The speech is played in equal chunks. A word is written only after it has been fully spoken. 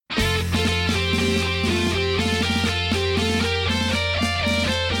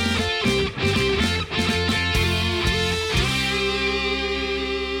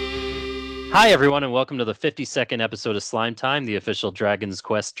Hi, everyone, and welcome to the 52nd episode of Slime Time, the official Dragon's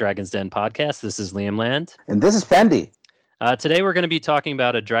Quest Dragon's Den podcast. This is Liam Land. And this is Fendi. Today, we're going to be talking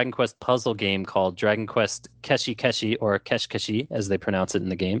about a Dragon Quest puzzle game called Dragon Quest Keshi Keshi, or Kesh Keshi, as they pronounce it in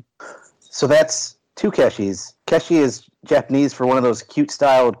the game. So that's two Keshis. Keshi is Japanese for one of those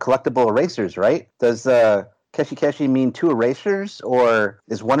cute-styled collectible erasers, right? Does Keshi Keshi mean two erasers, or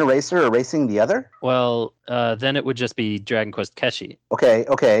is one eraser erasing the other? Well, then it would just be Dragon Quest Keshi.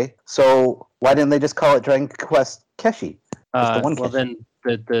 Okay. So why didn't they just call it Dragon Quest Keshi? Keshi. Then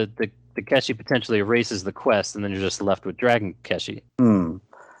the Keshi potentially erases the quest, and then you're just left with Dragon Keshi.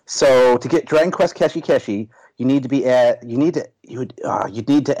 So to get Dragon Quest Keshi Keshi, you'd need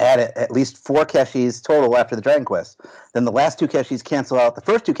to add at least 4 Keshis total after the Dragon Quest. Then the last 2 Keshis cancel out the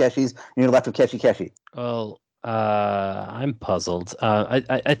first 2 Keshis, and you're left with Keshi Keshi. Well, I'm puzzled.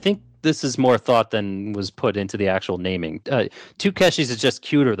 I think this is more thought than was put into the actual naming. 2 Keshis is just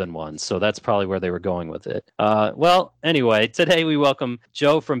cuter than 1, so that's probably where they were going with it. Well, anyway, today we welcome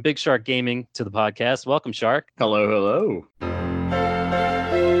Joe from Big Shark Gaming to the podcast. Welcome, Shark. Hello.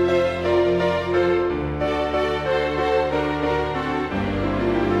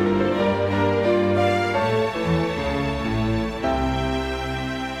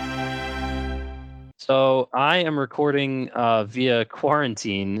 So I am recording via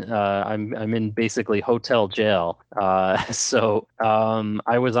quarantine. I'm in basically hotel jail. So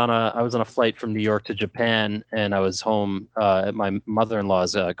I was on a flight from New York to Japan, and I was home at my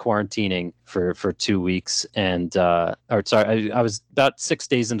mother-in-law's quarantining for 2 weeks. And I was about 6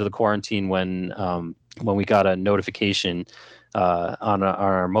 days into the quarantine when we got a notification on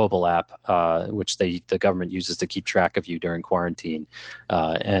our mobile app, which the government uses to keep track of you during quarantine.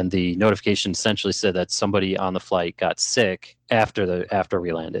 And the notification essentially said that somebody on the flight got sick after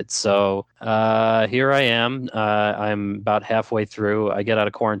we landed. So here I am. I'm about halfway through. I get out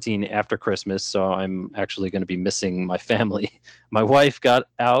of quarantine after Christmas, so I'm actually going to be missing my family. My wife got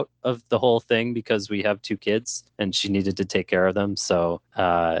out of the whole thing because we have 2 kids and she needed to take care of them. So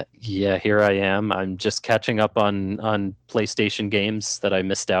here I am. I'm just catching up on PlayStation games that I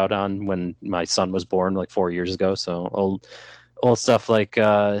missed out on when my son was born like 4 years ago. So old stuff like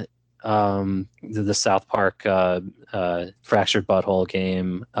the South Park Fractured Butthole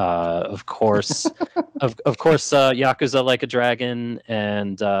game, of course, Yakuza Like a Dragon,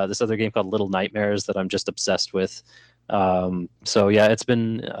 and this other game called Little Nightmares that I'm just obsessed with. So yeah, it's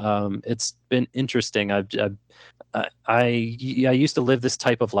been interesting. I used to live this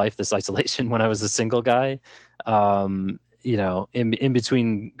type of life, this isolation, when I was a single guy. In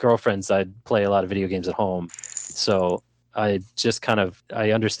between girlfriends, I'd play a lot of video games at home. So I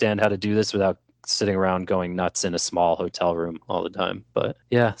understand how to do this without sitting around going nuts in a small hotel room all the time. But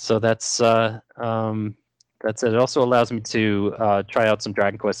yeah, so that's it. It also allows me to try out some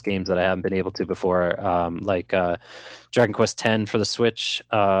Dragon Quest games that I haven't been able to before, like Dragon Quest X for the Switch.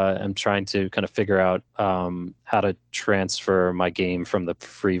 I'm trying to kind of figure out how to transfer my game from the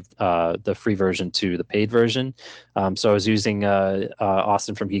free version to the paid version. So I was using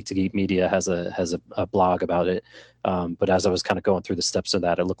Austin from Geek to Geek Media has a blog about it. But as I was kind of going through the steps of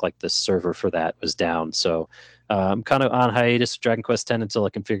that, it looked like the server for that was down. So I'm kind of on hiatus with Dragon Quest X until I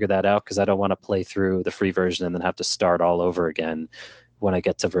can figure that out, because I don't want to play through the free version and then have to start all over again when I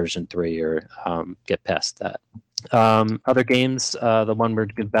get to version 3 or get past that. Other games, the one we're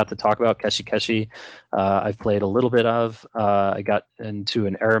about to talk about, Keshi Keshi, I've played a little bit of. I got into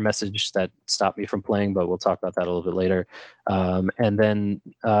an error message that stopped me from playing, but we'll talk about that a little bit later. And then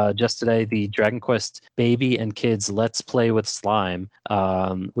just today, the Dragon Quest Baby and Kids Let's Play with Slime,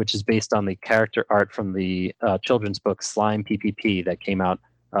 which is based on the character art from the children's book Slime PPP that came out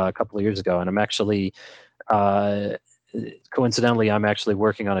a couple of years ago. And I'm actually... coincidentally, I'm actually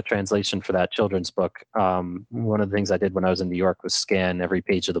working on a translation for that children's book. One of the things I did when I was in New York was scan every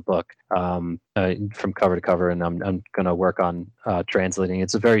page of the book from cover to cover, and I'm going to work on translating.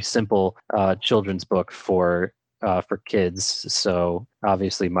 It's a very simple children's book for kids, so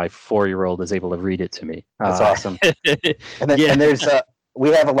obviously my 4-year-old is able to read it to me. That's awesome. And there's we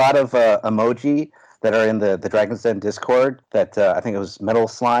have a lot of emoji that are in the Dragon's Den Discord that I think it was Metal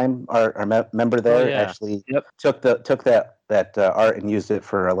Slime, our member there, actually took that art and used it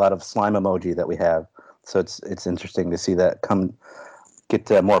for a lot of slime emoji that we have. So it's interesting to see that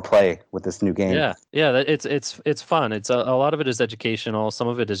get more play with this new game. Yeah, it's fun. It's a lot of it is educational. Some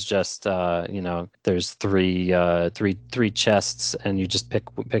of it is just there's three chests, and you just pick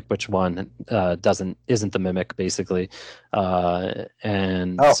which one isn't the mimic, basically,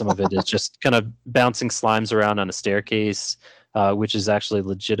 and some of it is just kind of bouncing slimes around on a staircase, which is actually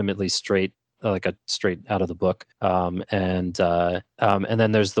legitimately straight like a straight out of the book. And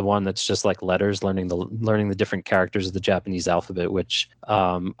then there's the one that's just like letters, learning the different characters of the Japanese alphabet, which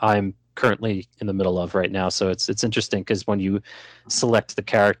I'm currently in the middle of right now. So it's interesting because when you select the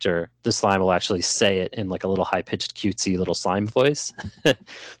character, the slime will actually say it in like a little high-pitched cutesy little slime voice.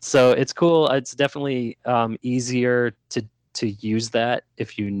 So it's cool. It's definitely easier to use that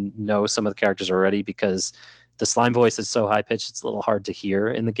if you know some of the characters already, because the slime voice is so high-pitched it's a little hard to hear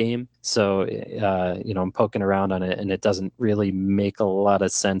in the game. So I'm poking around on it and it doesn't really make a lot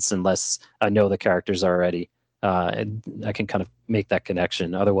of sense unless I know the characters already. And I can kind of make that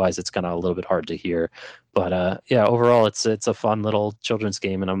connection. Otherwise, it's kind of a little bit hard to hear. But overall, it's a fun little children's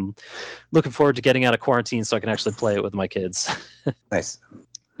game, and I'm looking forward to getting out of quarantine so I can actually play it with my kids. Nice.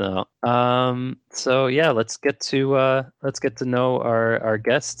 So yeah, let's get to know our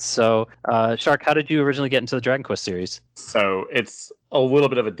guests. So Shark, how did you originally get into the Dragon Quest series? So it's a little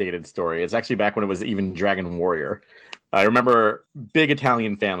bit of a dated story. It's actually back when it was even Dragon Warrior. I remember big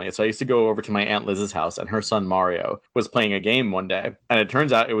Italian family. So I used to go over to my Aunt Liz's house, and her son Mario was playing a game one day, and it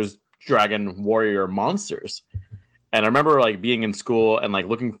turns out it was Dragon Warrior Monsters. And I remember like being in school and like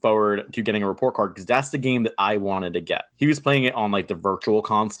looking forward to getting a report card because that's the game that I wanted to get. He was playing it on like the virtual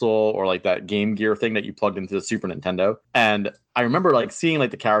console or like that Game Gear thing that you plugged into the Super Nintendo. And I remember like seeing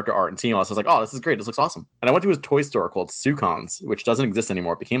like the character art and seeing all this. I was like, oh, this is great. This looks awesome. And I went to his toy store called Sukon's, which doesn't exist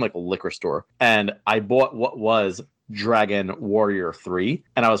anymore. It became like a liquor store. And I bought what was Dragon Warrior 3,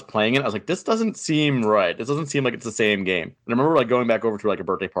 and I was playing it. I was like, this doesn't seem right. This doesn't seem like it's the same game. And I remember like going back over to like a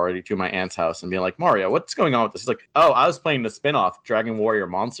birthday party to my aunt's house and being like, Mario, what's going on with this? He's like, oh, I was playing the spin-off Dragon Warrior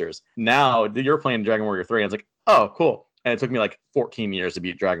Monsters. Now you're playing Dragon Warrior 3. I was like, oh, cool. And it took me like 14 years to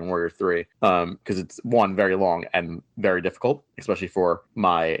beat Dragon Warrior 3 because it's one, very long and very difficult, especially for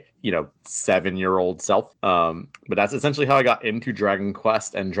my 7-year-old self. But that's essentially how I got into Dragon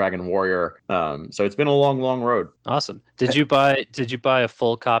Quest and Dragon Warrior. So it's been a long road. Awesome. Did you buy a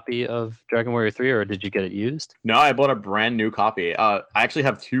full copy of Dragon Warrior 3 or did you get it used? No, I bought a brand new copy. I actually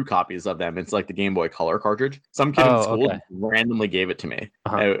have 2 copies of them. It's like the Game Boy Color cartridge. Some kid in school randomly gave it to me.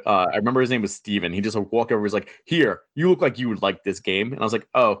 Uh-huh. I remember his name was Steven. He just walked over and was like, here, you look like you would like this game. And I was like,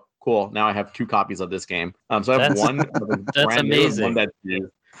 oh, cool. Now I have 2 copies of this game. So I have one. That's amazing. One that's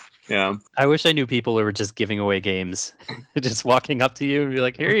new. Yeah. I wish I knew people who were just giving away games, just walking up to you and be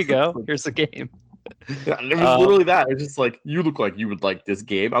like, here you go. Here's the game. Yeah, it was literally that. It was just like, you look like you would like this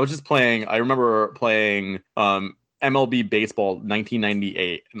game. I remember playing MLB Baseball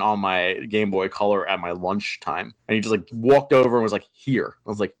 1998 and on my Game Boy Color at my lunchtime. And he just like walked over and was like, here. I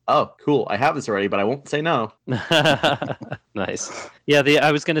was like, oh, cool. I have this already, but I won't say no. Nice. Yeah,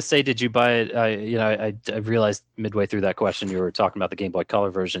 I was going to say, did you buy it? I realized midway through that question you were talking about the Game Boy Color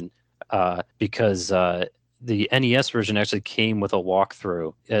version because the NES version actually came with a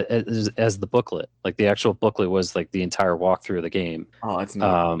walkthrough as the booklet. Like the actual booklet was like the entire walkthrough of the game. Oh, that's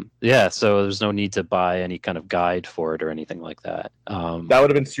neat. Yeah, so there's no need to buy any kind of guide for it or anything like that. That would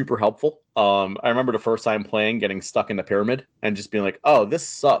have been super helpful. I remember the first time playing, getting stuck in the pyramid and just being like, oh, this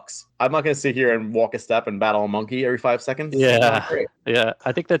sucks. I'm not going to sit here and walk a step and battle a monkey every 5 seconds. Yeah.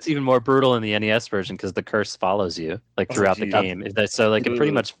 I think that's even more brutal in the NES version because the curse follows you like throughout the game. So like it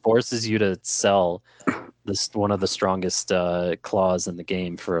pretty much forces you to sell one of the strongest claws in the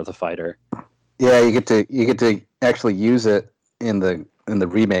game for the fighter. Yeah, you get to actually use it in the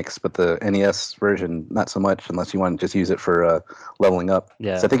remakes, but the NES version not so much, unless you want to just use it for leveling up.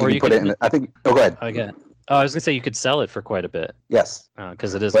 Yeah, so I think you can put it in. I think. Oh, go ahead. Okay. Oh, I was gonna say you could sell it for quite a bit. Yes,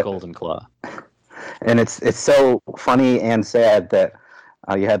 because it is a golden claw. And it's so funny and sad that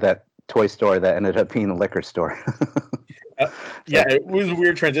you had that toy store that ended up being a liquor store. Yeah, it was a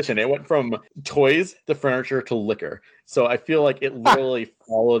weird transition. It went from toys to furniture to liquor. So I feel like it literally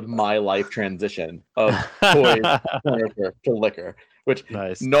followed my life transition of toys, furniture to liquor, which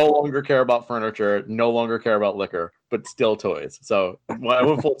no longer care about furniture, no longer care about liquor, but still toys. So I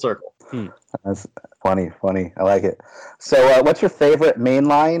went full circle. That's funny. I like it. So what's your favorite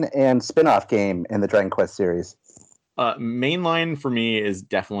mainline and spin-off game in the Dragon Quest series? Mainline for me is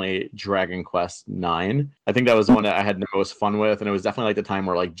definitely Dragon Quest 9. I think that was the one that I had the most fun with, and it was definitely like the time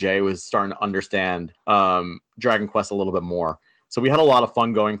where like Jay was starting to understand Dragon Quest a little bit more. So we had a lot of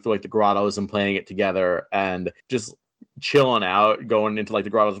fun going through like the grottos and playing it together and just chilling out, going into like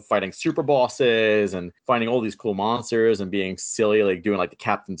the grottos and fighting super bosses and finding all these cool monsters and being silly, like doing like the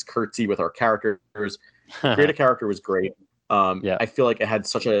captain's curtsy with our characters. Create a character was great. I feel like it had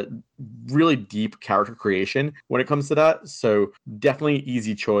such a really deep character creation when it comes to that. So definitely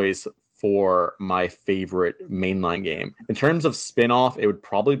easy choice for my favorite mainline game. In terms of spin-off, it would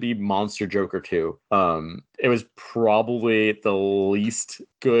probably be Monster Joker 2. It was probably the least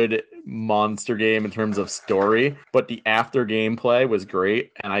good monster game in terms of story, but the after gameplay was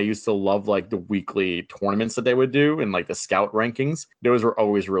great. And I used to love like the weekly tournaments that they would do and like the scout rankings. Those were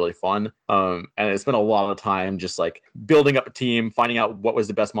always really fun. And it's been a lot of time just like building up a team, finding out what was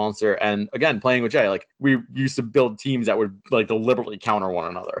the best monster. And again, playing with Jay, like we used to build teams that would like deliberately counter one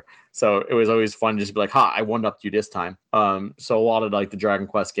another. So it was always fun just to be like, I one-upped you this time. So a lot of like the Dragon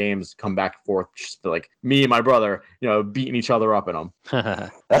Quest games come back and forth, just like me and my brother, beating each other up in them.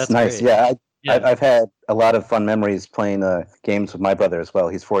 That's nice. Great. Yeah, I've had a lot of fun memories playing games with my brother as well.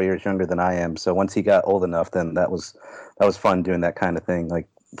 He's 4 years younger than I am. So once he got old enough, then that was fun doing that kind of thing. Like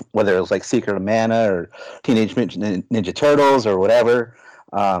whether it was like Secret of Mana or Teenage Mutant Ninja Turtles or whatever.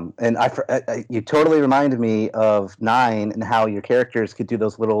 And you totally reminded me of 9 and how your characters could do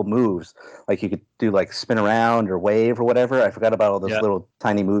those little moves. Like you could do like spin around or wave or whatever. I forgot about all those little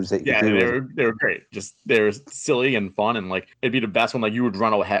tiny moves that you do. Yeah, they were great. Just they were silly and fun, and like it'd be the best one. Like you would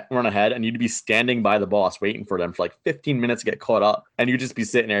run ahead, and you'd be standing by the boss waiting for them for like 15 minutes to get caught up, and you'd just be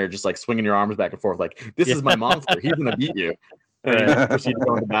sitting there just like swinging your arms back and forth, like this is my monster. He's gonna beat you. And you proceed to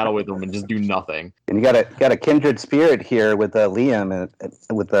go into battle with them and just do nothing. And you got a kindred spirit here with Liam, and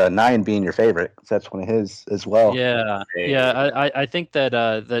with 9 being your favorite. So that's one of his as well. Yeah. I think that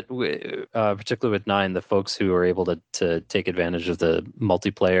particularly with 9, the folks who are able to take advantage of the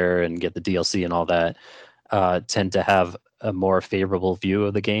multiplayer and get the DLC and all that tend to have a more favorable view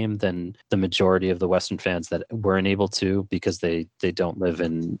of the game than the majority of the Western fans that weren't able to, because they don't live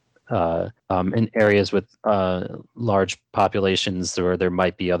in areas with large populations where there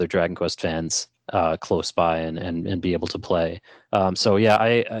might be other Dragon Quest fans close by and be able to play. So yeah,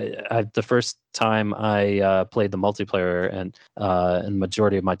 I the first time I played the multiplayer, and the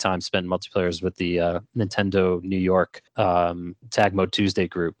majority of my time spent in multiplayer is with the Nintendo New York Tag Mode Tuesday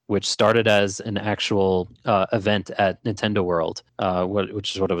group, which started as an actual event at Nintendo World,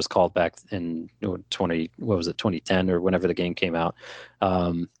 which is what it was called back in 2010 or whenever the game came out,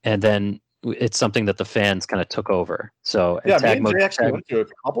 and then it's something that the fans kind of took over. So yeah, me and Jay actually went to a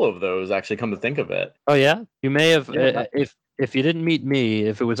couple of those. Actually, come to think of it. Oh yeah, you may have. If you didn't meet me,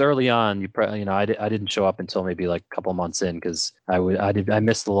 if it was early on, you probably, I didn't show up until maybe like a couple months in, because I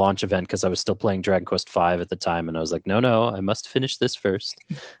missed the launch event because I was still playing Dragon Quest V at the time, and I was like, no, I must finish this first.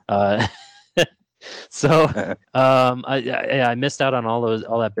 So I missed out on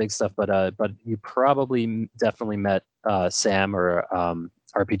all that big stuff, but you probably definitely met Sam or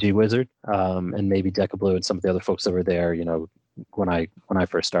RPG Wizard, and maybe Deca Blue and some of the other folks that were there, when I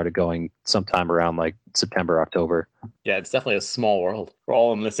first started going sometime around like September, October. Yeah, it's definitely a small world. We're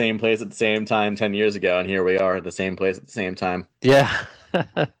all in the same place at the same time 10 years ago, and here we are at the same place at the same time. Yeah.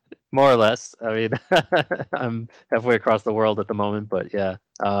 More or less. I mean, I'm halfway across the world at the moment, but yeah,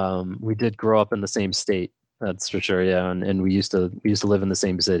 we did grow up in the same state. That's for sure. Yeah, and we used to live in the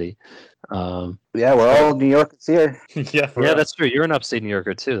same city. Yeah, we're all New Yorkers here. Yeah, that's true. You're an upstate New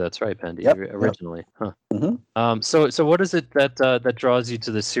Yorker too. That's right, Pendy. Yep. Originally, huh? Mm-hmm. So what is it that draws you to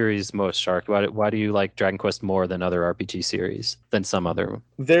the series most, Shark? Why do you like Dragon Quest more than other RPG series than some other?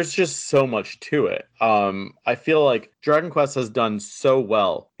 There's just so much to it. I feel like Dragon Quest has done so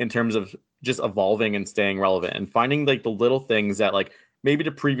well in terms of just evolving and staying relevant and finding like the little things that like maybe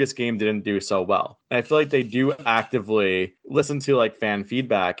the previous game didn't do so well. And I feel like they do actively listen to like fan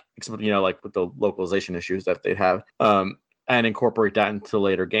feedback, except, like with the localization issues that they have, and incorporate that into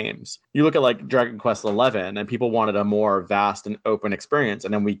later games. You look at like Dragon Quest XI, and people wanted a more vast and open experience,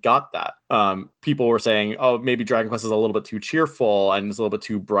 and then we got that. People were saying, oh, maybe Dragon Quest is a little bit too cheerful and it's a little bit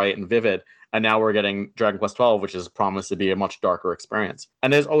too bright and vivid. And now we're getting Dragon Quest XII, which is promised to be a much darker experience.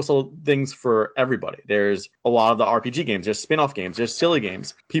 And there's also things for everybody. There's a lot of the RPG games. There's spin-off games. There's silly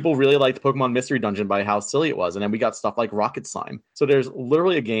games. People really liked Pokemon Mystery Dungeon by how silly it was. And then we got stuff like Rocket Slime. So there's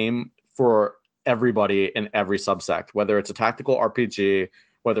literally a game for everybody in every subsect, whether it's a tactical RPG,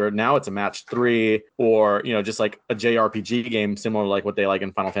 whether now it's a match 3, or just like a JRPG game similar to like what they like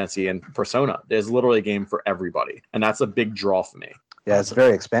in Final Fantasy and Persona. There's literally a game for everybody. And that's a big draw for me. Yeah, it's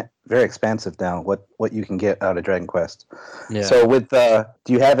very expansive now, what you can get out of Dragon Quest. Yeah. So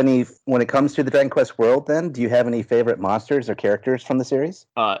do you have any, when it comes to the Dragon Quest world then, do you have any favorite monsters or characters from the series?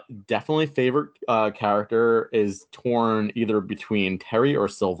 Definitely favorite character is torn either between Terry or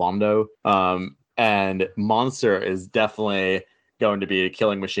Sylvando. And monster is definitely going to be a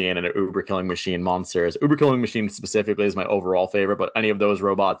killing machine and an uber killing machine monsters. Uber killing machine specifically is my overall favorite, but any of those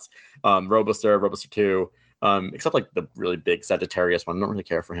robots, Robuster 2, except like the really big Sagittarius one. I don't really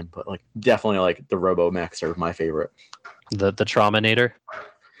care for him, but like definitely like the Robo-Mechs are my favorite. The Trauminator?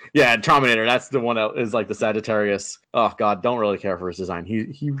 Yeah, Trauminator. That's the one that is like the Sagittarius. Oh God, don't really care for his design.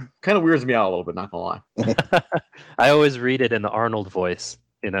 He kind of weirds me out a little bit, not gonna lie. I always read it in the Arnold voice.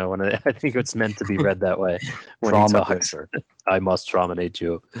 You know, when I think it's meant to be read that way. When Trauma he talks, I must trauminate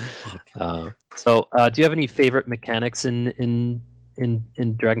you. So, do you have any favorite mechanics in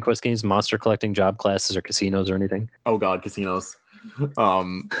Dragon Quest games? Monster collecting, job classes, or casinos, or anything? Oh God, casinos.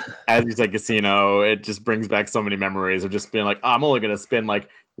 As you said, casino, it just brings back so many memories of just being like, I'm only gonna spin like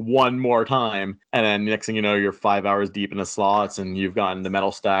one more time, and then next thing you know, you're 5 hours deep in the slots and you've gotten the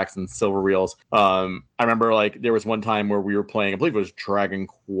metal stacks and silver reels. I remember like there was one time where we were playing, I believe it was Dragon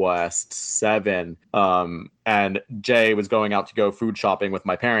Quest 7, and Jay was going out to go food shopping with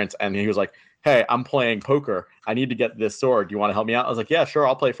my parents, and he was like, hey, I'm playing poker. I need to get this sword. Do you want to help me out? I was like, yeah, sure.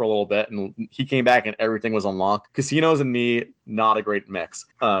 I'll play for a little bit. And he came back and everything was unlocked. Casinos and me, not a great mix.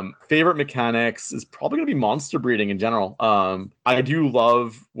 Favorite mechanics is probably going to be monster breeding in general. I do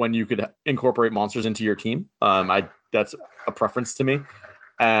love when you could incorporate monsters into your team. That's a preference to me.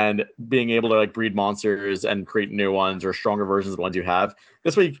 And being able to like breed monsters and create new ones or stronger versions of the ones you have.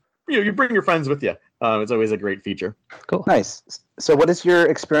 This way, you bring your friends with you. It's always a great feature. Cool. Nice. So what is your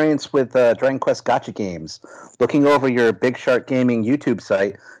experience with Dragon Quest gacha games? Looking over your Big Shark Gaming YouTube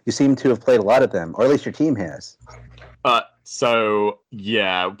site, you seem to have played a lot of them, or at least your team has. So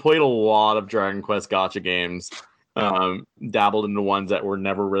yeah, played a lot of Dragon Quest gacha games. Dabbled in the ones that were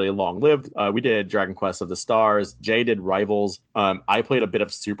never really long-lived. We did Dragon Quest of the Stars. Jay did Rivals. I played a bit of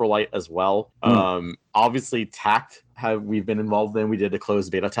Superlight as well. Obviously, Tact we've been involved in. We did a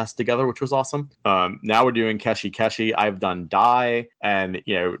closed beta test together, which was awesome. Now we're doing Keshi Keshi. I've done Dai, and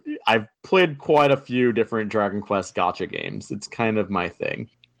I've played quite a few different Dragon Quest gacha games. It's kind of my thing.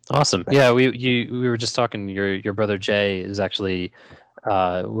 Awesome. Yeah, we were just talking. Your brother Jay is actually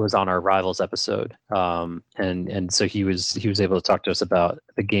was on our Rivals episode, and so he was able to talk to us about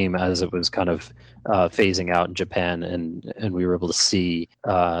the game as it was kind of phasing out in Japan, and we were able to see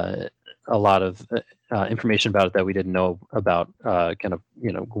a lot of information about it that we didn't know about, kind of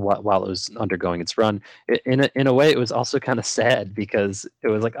while it was undergoing its run. In a way, it was also kind of sad because it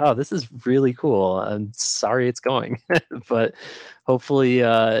was like, oh, this is really cool. I'm sorry it's going, but hopefully,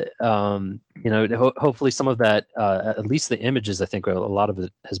 hopefully some of that, at least the images, I think a lot of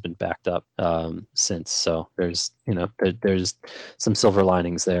it has been backed up since. So there's there's some silver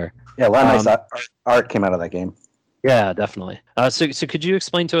linings there. Yeah, a lot of nice art came out of that game. Yeah, definitely. So could you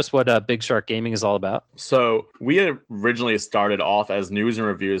explain to us what Big Shark Gaming is all about? So we originally started off as news and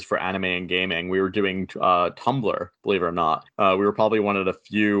reviews for anime and gaming. We were doing Tumblr, believe it or not. We were probably one of the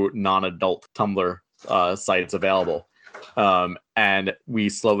few non-adult Tumblr sites available. And we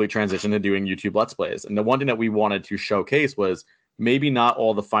slowly transitioned to doing YouTube Let's Plays. And the one thing that we wanted to showcase was maybe not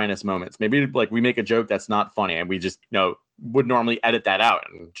all the finest moments. Maybe like we make a joke that's not funny and we just, would normally edit that out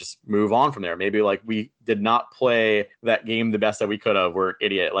and just move on from there. Maybe like we did not play that game the best that we could have. We're an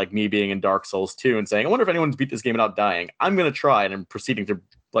idiot, like me being in Dark Souls 2 and saying, I wonder if anyone's beat this game without dying. I'm going to try, and I'm proceeding to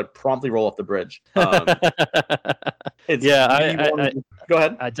like promptly roll off the bridge. Go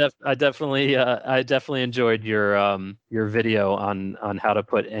ahead. I definitely enjoyed your video on how to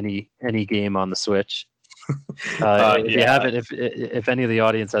put any game on the Switch. If you haven't, if any of the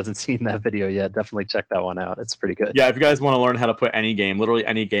audience hasn't seen that video yet, definitely check that one out. It's pretty good. Yeah, if you guys want to learn how to put literally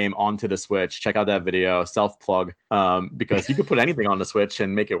any game onto the Switch, check out that video. Self-plug, because you could put anything on the Switch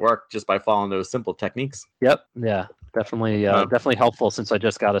and make it work just by following those simple techniques. Yep. Yeah. Definitely helpful. Since I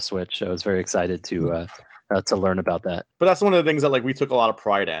just got a Switch, I was very excited to learn about that. But that's one of the things that like we took a lot of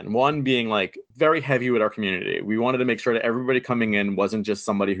pride in. One being like very heavy with our community. We wanted to make sure that everybody coming in wasn't just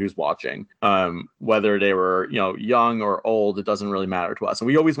somebody who's watching, whether they were young or old. It doesn't really matter to us. And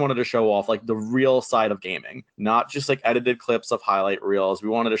we always wanted to show off like the real side of gaming, not just like edited clips of highlight reels. We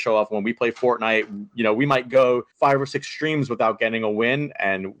wanted to show off when we play Fortnite. We might go 5 or 6 streams without getting a win,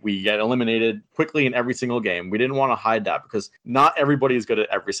 and we get eliminated quickly in every single game. We didn't want to hide that because not everybody is good at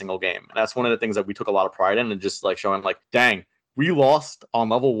every single game. And that's one of the things that we took a lot of pride in. And just like showing like, dang, we lost on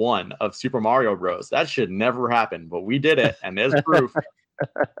level 1 of Super Mario Bros. That should never happen, but we did it, and there's proof.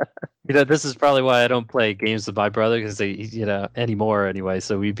 This is probably why I don't play games with my brother, because they, anymore anyway.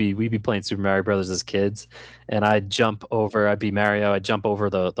 So we'd be playing Super Mario Brothers as kids, and I'd be Mario, I'd jump over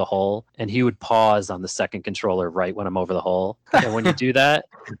the hole, and he would pause on the second controller right when I'm over the hole. And when you do that,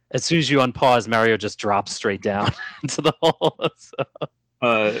 as soon as you unpause, Mario just drops straight down into the hole.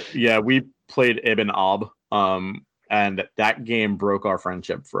 Yeah, we played Ibn Ob, and that game broke our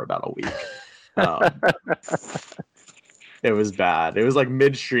friendship for about a week. It was bad. It was like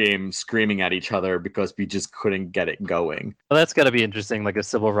midstream screaming at each other because we just couldn't get it going. Well, that's got to be interesting, like a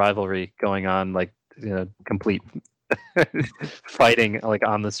civil rivalry going on, like complete fighting like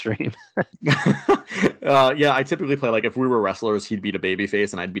on the stream. Yeah, I typically play like if we were wrestlers, he'd beat a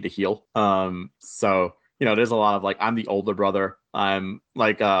babyface and I'd beat a heel. So there's a lot of like, I'm the older brother. I'm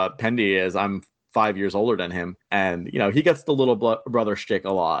like Pendy is. I'm 5 years older than him, and he gets the little brother shtick a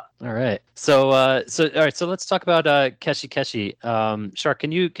lot. All right, so let's talk about Keshi Keshi. Shark,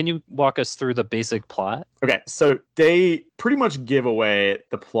 can you walk us through the basic plot? Okay, so they pretty much give away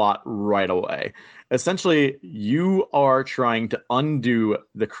the plot right away. Essentially, you are trying to undo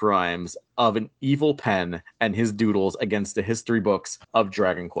the crimes of an evil pen and his doodles against the history books of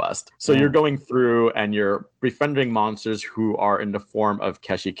Dragon Quest. So you're going through and you're befriending monsters who are in the form of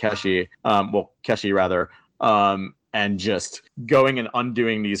Keshi Keshi rather, and just going and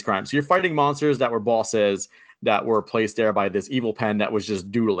undoing these crimes. So you're fighting monsters that were bosses that were placed there by this evil pen that was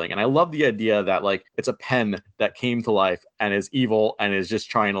just doodling. And I love the idea that like it's a pen that came to life and is evil and is just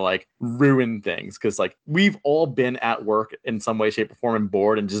trying to like ruin things. Cause like we've all been at work in some way, shape, or form and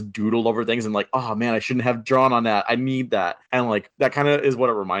bored and just doodled over things and like, oh man, I shouldn't have drawn on that. I need that. And like that kind of is what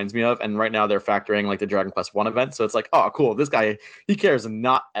it reminds me of. And right now they're factoring like the Dragon Quest 1 event. So it's like, oh cool, this guy, he cares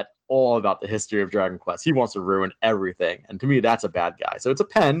not at all about the history of Dragon Quest. He wants to ruin everything. And to me, that's a bad guy. So it's a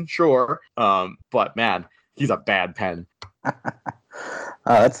pen, sure. But man, he's a bad pen.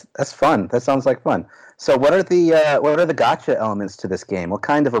 That's fun. That sounds like fun. So what are the gacha elements to this game? What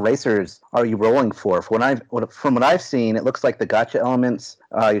kind of erasers are you rolling for? From what I've seen, it looks like the gacha elements,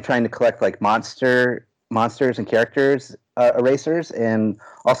 you're trying to collect like monsters and characters erasers and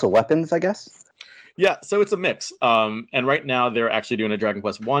also weapons, I guess. Yeah, so it's a mix. And right now they're actually doing a Dragon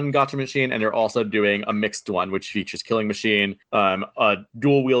Quest 1 gacha machine, and they're also doing a mixed one, which features Killing Machine, a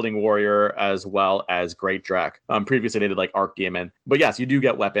dual-wielding warrior, as well as Great Drak. Previously they did like Archdemon. But yes, you do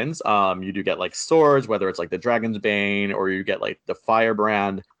get weapons. You do get like swords, whether it's like the Dragon's Bane, or you get like the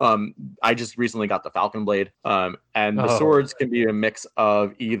Firebrand. I just recently got the Falcon Blade. And the swords can be a mix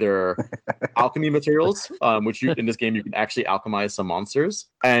of either alchemy materials, which in this game you can actually alchemize some monsters,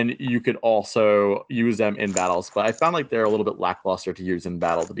 and you could also use them in battles. But I found like they're a little bit lackluster to use in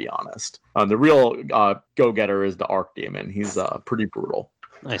battle, to be honest. The real go-getter is the Archdemon. He's pretty brutal.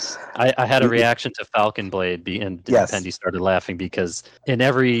 Nice. I had a reaction to Falcon Blade, and yes. Pendy started laughing because in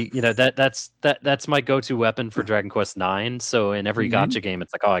every that's my go-to weapon for Dragon Quest 9. So in every gacha game,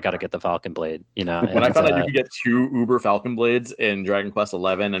 it's like, oh, I got to get the Falcon Blade. When I found out you could get 2 Uber Falcon Blades in Dragon Quest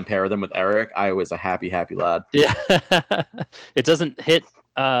 11 and pair them with Eric, I was a happy lad. Yeah, it doesn't hit.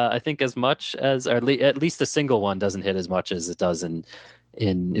 I think as much as, or at least a single one doesn't hit as much as it does in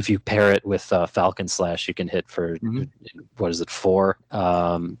if you pair it with Falcon Slash, you can hit for what is it, 4 in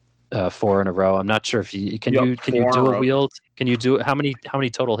a row. I'm not sure if you can dual wield. Can you do how many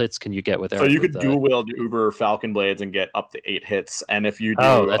total hits can you get with Eric? So you could dual wield Uber Falcon Blades and get up to 8 hits. And if you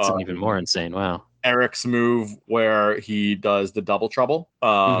do, that's an even more insane. Wow. Eric's move where he does the double trouble,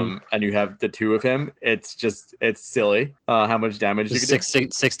 and you have the 2 of him. It's silly how much damage you can do.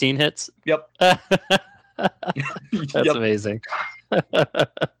 16 hits. Yep. That's amazing.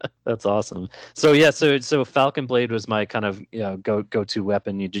 That's awesome. So yeah, so Falcon Blade was my kind of go-to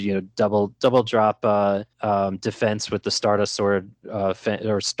weapon. You double drop defense with the Stardust Sword,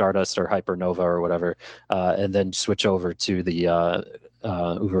 or Stardust or Hypernova or whatever, and then switch over to the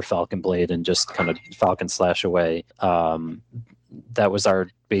Uber Falcon Blade and just kind of Falcon Slash away. That was our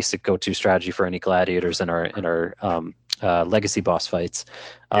basic go-to strategy for any gladiators in our legacy boss fights.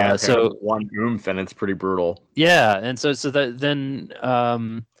 So one oomph and it's pretty brutal. Yeah, and so then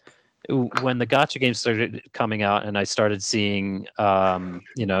when the gacha games started coming out and I started seeing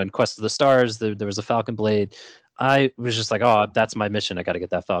in Quest of the Stars there was a Falcon Blade, I was just like, oh, that's my mission. I got to get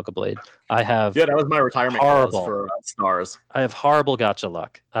that Falcon Blade. That was my retirement for Stars. I have horrible gacha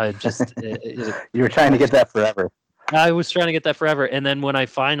luck. I just you were trying to get that forever. I was trying to get that forever, and then when I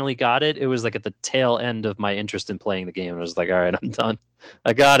finally got it, it was like at the tail end of my interest in playing the game. I was like, all right, I'm done.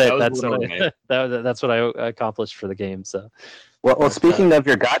 I got it. That's what I accomplished for the game. So, well, speaking of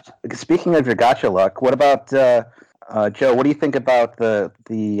your gacha luck, what about Joe? What do you think about the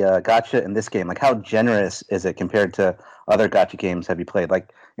gacha in this game? Like, how generous is it compared to other gacha games have you played?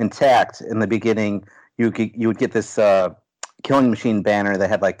 Like Intact, in the beginning, you would get this Killing Machine banner that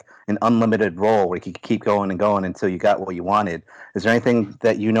had like an unlimited roll where you could keep going and going until you got what you wanted. Is there anything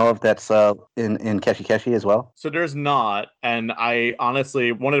that you know of that's in Keshi Keshi as well? So there's not, and I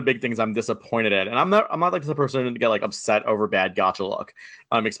honestly, one of the big things I'm disappointed at, and I'm not like the person to get like upset over bad gacha luck,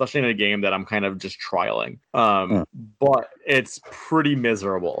 especially in a game that I'm kind of just trialing. But it's pretty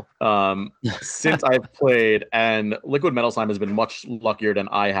miserable. Since I've played, and Liquid Metal Slime has been much luckier than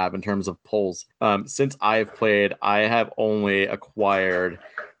I have in terms of pulls. Since I've played, I have only acquired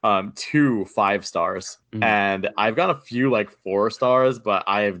 2 5 stars, and I've got a few like 4 stars, but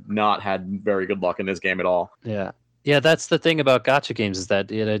I have not had very good luck in this game at all. Yeah. Yeah, that's the thing about gacha games is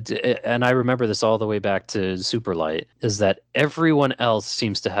that and I remember this all the way back to Super Light, is that everyone else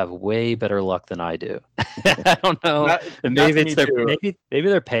seems to have way better luck than I do. I don't know. Maybe it's maybe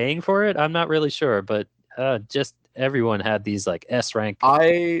they're paying for it. I'm not really sure, but just everyone had these like S rank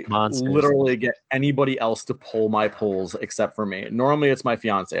monsters. Literally get anybody else to pull my pulls except for me. Normally it's my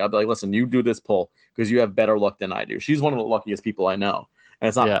fiance. I'll be like, listen, you do this pull because you have better luck than I do. She's one of the luckiest people I know. And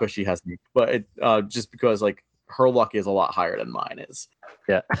it's not because she has me, but it just because like her luck is a lot higher than mine is.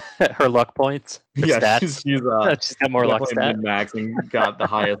 Yeah, her luck points. Yeah, she's she's got more luck stats. Max and got the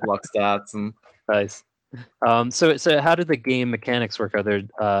highest luck stats. And nice. So how do the game mechanics work? Are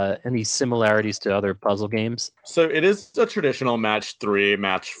there any similarities to other puzzle games? So it is a traditional match 3,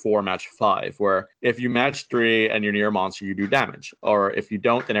 match 4, match 5, where if you match 3 and you're near a monster, you do damage, or if you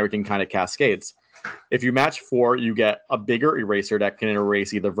don't, then everything kind of cascades. If you match 4, you get a bigger eraser that can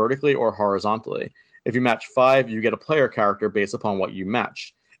erase either vertically or horizontally. If you match 5, you get a player character based upon what you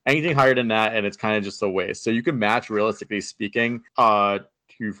match. Anything higher than that, and it's kind of just a waste. So you can match, realistically speaking,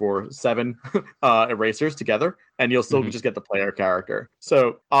 2, 4, 7 erasers together, and you'll still just get the player character.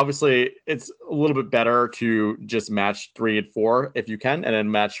 So obviously, it's a little bit better to just match 3 and 4 if you can, and then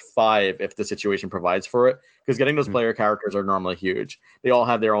match 5 if the situation provides for it. Because getting those player characters are normally huge. They all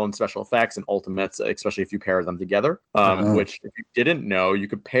have their own special effects and ultimates, especially if you pair them together. Which, if you didn't know, you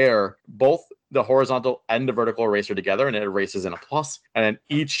could pair both the horizontal and the vertical eraser together, and it erases in a plus. And then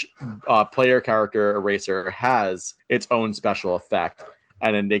each player character eraser has its own special effect.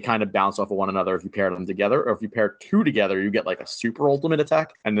 And then they kind of bounce off of one another if you pair them together. Or if you pair 2 together, you get like a super ultimate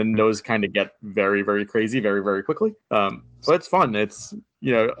attack. And then those kind of get very, very crazy very, very quickly. But it's fun. It's,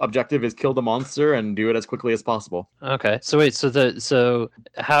 objective is kill the monster and do it as quickly as possible. Okay. So wait, so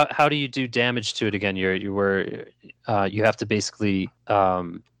how do you do damage to it again? You have to basically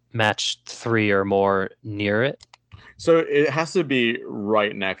match 3 or more near it. So it has to be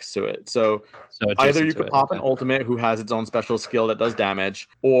right next to it. So either you could pop an ultimate who has its own special skill that does damage,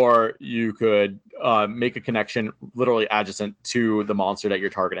 or you could make a connection literally adjacent to the monster that you're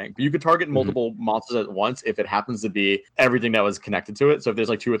targeting. But you could target multiple monsters at once if it happens to be everything that was connected to it. So if there's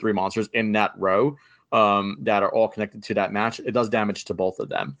like 2 or 3 monsters in that row that are all connected to that match, it does damage to both of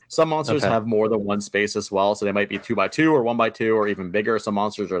them. Some monsters have more than one space as well. So they might be 2x2 or 1x2 or even bigger. Some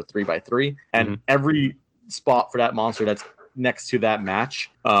monsters are 3x3. And every spot for that monster that's next to that match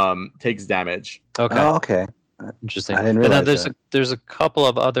takes damage. Okay. Oh, okay. Interesting. I didn't realize and then there's a couple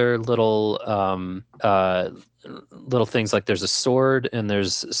of other little little things, like there's a sword and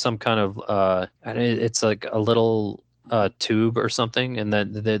there's some kind of it's like a little tube or something, and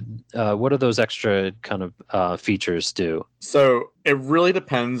then what do those extra kind of features do? So it really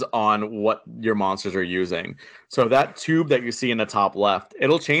depends on what your monsters are using. So that tube that you see in the top left,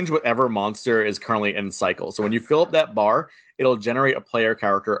 it'll change whatever monster is currently in cycle. So when you fill up that bar, it'll generate a player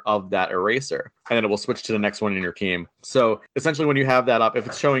character of that eraser, and then it will switch to the next one in your team. So essentially when you have that up, if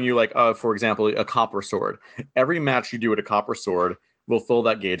it's showing you like, for example, a copper sword, every match you do with a copper sword will fill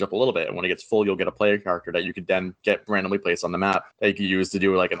that gauge up a little bit. And when it gets full, you'll get a player character that you could then get randomly placed on the map that you could use to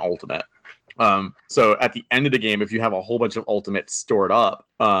do like an ultimate. So at the end of the game, if you have a whole bunch of ultimates stored up,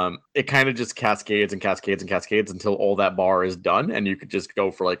 it kind of just cascades and cascades and cascades until all that bar is done, and you could just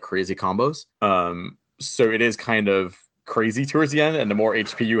go for like crazy combos. So it is kind of crazy towards the end, and the more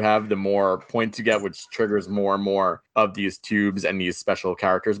HP you have, the more points you get, which triggers more and more of these tubes and these special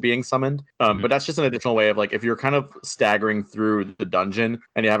characters being summoned. But that's just an additional way of like, if you're kind of staggering through the dungeon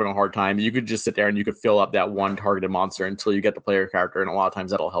and you're having a hard time, you could just sit there and you could fill up that one targeted monster until you get the player character, and a lot of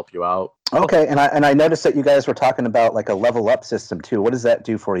times that'll help you out. Okay, and I noticed that you guys were talking about like a level up system too. What does that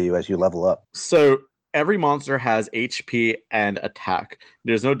do for you as you level up? So every monster has HP and attack.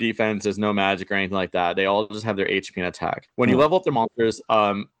 There's no defense, there's no magic or anything like that. They all just have their HP and attack. When you level up the monsters,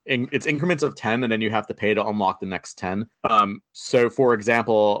 it's increments of 10, and then you have to pay to unlock the next 10. So for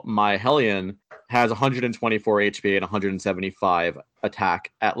example, my Hellion has 124 HP and 175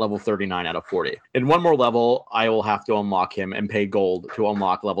 attack at level 39 out of 40. In one more level, I will have to unlock him and pay gold to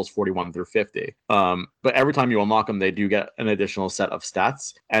unlock levels 41 through 50. But every time you unlock them, they do get an additional set of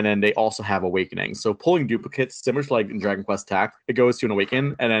stats, and then they also have awakening. So pulling duplicates, similar to like in Dragon Quest Tact, it goes to an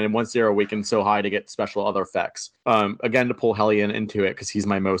awaken, and then once they're awakened so high, to get special other effects. Again, to pull Hellion into it, because he's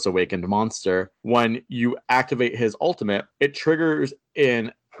my most awakened monster, when you activate his ultimate, it triggers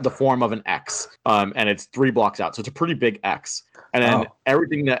in the form of an X, and it's 3 blocks out. So it's a pretty big X. And then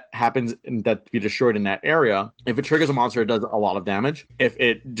everything that happens that be destroyed in that area, if it triggers a monster, it does a lot of damage. If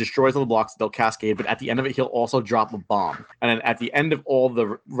it destroys all the blocks, they'll cascade. But at the end of it, he'll also drop a bomb. And then at the end of all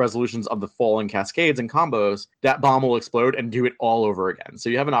the resolutions of the falling cascades and combos, that bomb will explode and do it all over again. So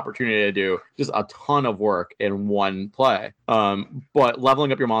you have an opportunity to do just a ton of work in one play. But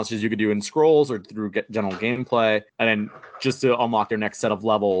leveling up your monsters you could do in scrolls or through general gameplay. And then just to unlock their next set of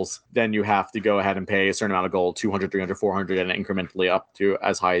levels, then you have to go ahead and pay a certain amount of gold, 200, 300, 400, and incrementally up to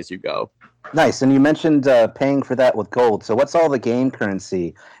as high as you go. Nice. And you mentioned paying for that with gold. So what's all the game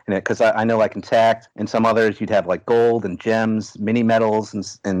currency in it? Because I know like in Tact and some others, you'd have like gold and gems, mini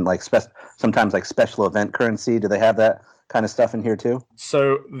medals, and like sometimes like special event currency. Do they have that kind of stuff in here too?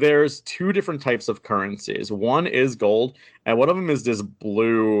 So there's 2 different types of currencies. One is gold, and one of them is this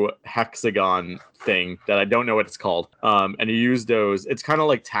blue hexagon thing that I don't know what it's called. And you use those. It's kind of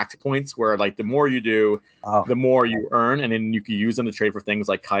like tact points, where like the more you do, the more you earn, and then you can use them to trade for things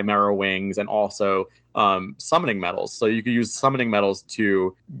like chimera wings and also summoning medals. So you can use summoning medals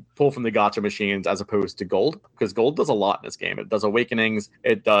to pull from the gacha machines as opposed to gold, because gold does a lot in this game. It does awakenings,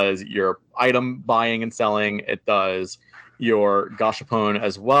 it does your item buying and selling, it does your gashapon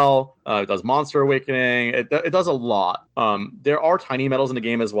as well. It does monster awakening. It does a lot. There are tiny medals in the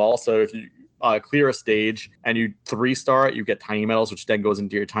game as well. So if you clear a stage and you 3-star it, you get tiny medals, which then goes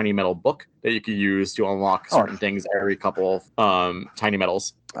into your tiny medal book that you can use to unlock certain things every couple of tiny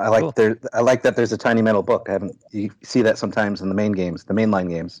medals. I like that there's a tiny medal book. You see that sometimes in the mainline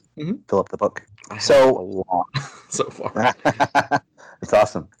games. Mm-hmm. Fill up the book. So a lot so far. It's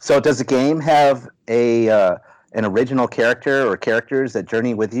awesome. So does the game have an original character or characters that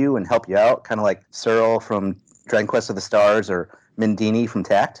journey with you and help you out, kind of like Cyril from Dragon Quest of the Stars or Mindini from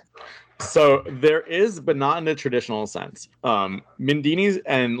Tact? So there is, but not in the traditional sense. Mindini's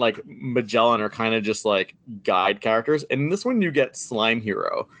and like Magellan are kind of just like guide characters. And in this one, you get Slime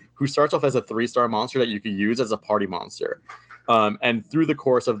Hero, who starts off as a 3-star monster that you can use as a party monster. And through the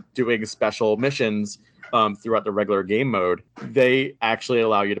course of doing special missions throughout the regular game mode, they actually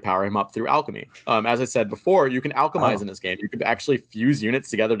allow you to power him up through alchemy. As I said before, you can alchemize in this game. You can actually fuse units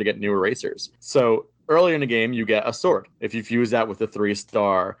together to get new erasers. So earlier in the game, you get a sword. If you fuse that with the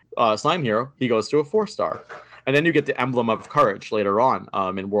 3-star Slime Hero, he goes to a 4-star. And then you get the Emblem of Courage later on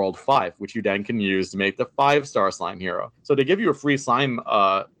in World 5, which you then can use to make the 5-star Slime Hero. So they give you a free Slime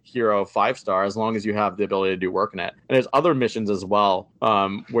Hero 5-star as long as you have the ability to do work in it. And there's other missions as well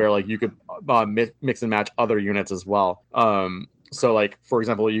where like you could mix and match other units as well. So like, for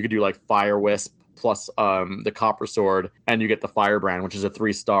example, you could do like Fire Wisp plus the Copper Sword, and you get the Firebrand, which is a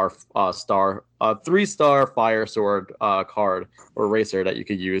 3-star fire sword card or eraser that you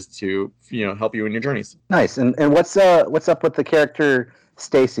could use to help you in your journeys. Nice. And what's up with the character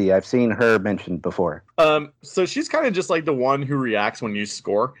Stacy? I've seen her mentioned before. So she's kind of just like the one who reacts when you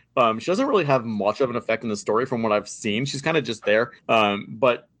score. She doesn't really have much of an effect in the story from what I've seen. She's kind of just there.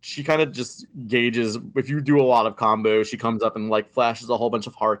 But she kind of just gauges if you do a lot of combos. She comes up and like flashes a whole bunch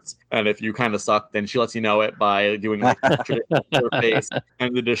of hearts, and if you kind of suck, then she lets you know it by doing like traditional her face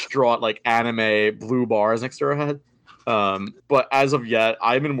and the distraught like anime blue bars next to her head. But as of yet,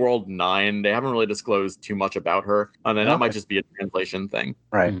 I'm in World 9. They haven't really disclosed too much about her, and then that might just be a translation thing.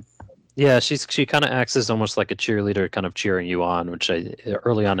 Right. Yeah, she kind of acts as almost like a cheerleader, kind of cheering you on, which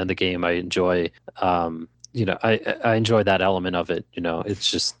early on in the game I enjoy. I enjoy that element of it. It's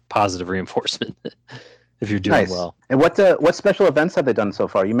just positive reinforcement if you're doing well. And what special events have they done so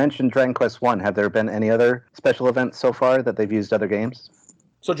far? You mentioned Dragon Quest 1. Have there been any other special events so far that they've used other games?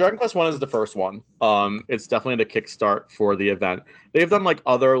 So Dragon Quest 1 is the first one. It's definitely the kickstart for the event. They've done like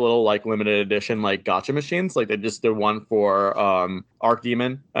other little like limited edition like gacha machines. Like they just did one for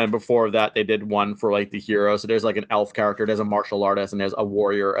Archdemon, and before that they did one for like the hero. So there's like an elf character, there's a martial artist, and there's a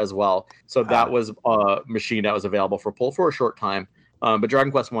warrior as well. So that was a machine that was available for pull for a short time. But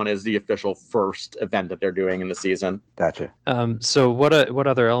Dragon Quest 1 is the official first event that they're doing in the season. Gotcha. So what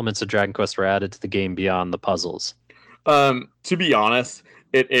other elements of Dragon Quest were added to the game beyond the puzzles? To be honest,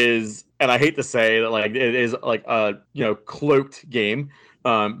 it is, and I hate to say that like it is like a cloaked game,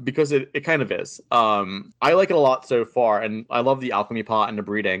 because it kind of is. I like it a lot so far, and I love the alchemy pot and the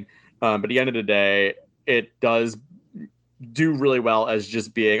breeding. But at the end of the day, it does do really well as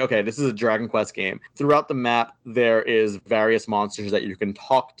just being, okay, this is a Dragon Quest game. Throughout the map, there is various monsters that you can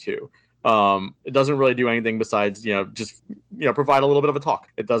talk to. It doesn't really do anything besides, just provide a little bit of a talk.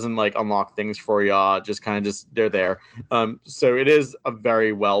 It doesn't like unlock things for you. Just kind of they're there. So it is a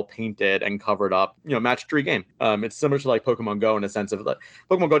very well painted and covered up, match 3 game. It's similar to like Pokemon Go in a sense of like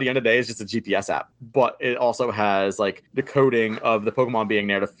Pokemon Go at the end of the day is just a GPS app, but it also has like the coding of the Pokemon being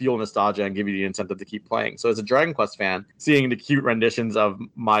there to feel nostalgia and give you the incentive to keep playing. So as a Dragon Quest fan, seeing the cute renditions of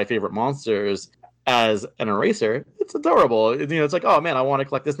my favorite monsters as an eraser, it's adorable. It's like, oh man, I want to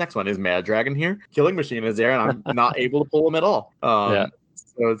collect this next one. Is Mad Dragon here? Killing Machine is there, and I'm not able to pull them at all.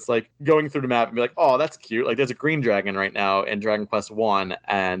 So it's like going through the map and be like, oh, that's cute. Like there's a green dragon right now in Dragon Quest 1,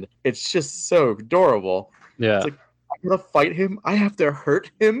 and it's just so adorable. Yeah. It's like, I gotta fight him. I have to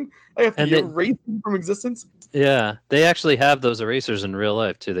hurt him. I have to erase him from existence. Yeah. They actually have those erasers in real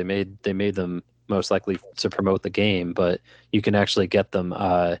life too. They made them most likely to promote the game, but you can actually get them.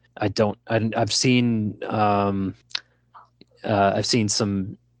 I've seen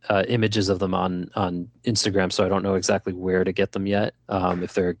some images of them on Instagram, so I don't know exactly where to get them yet.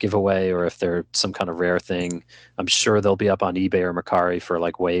 If they're a giveaway or if they're some kind of rare thing, I'm sure they'll be up on eBay or Mercari for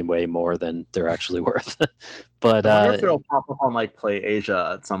like way more than they're actually worth. But I wonder if they'll pop up on like Play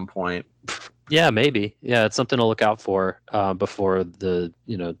Asia at some point. Yeah, maybe. Yeah, it's something to look out for before the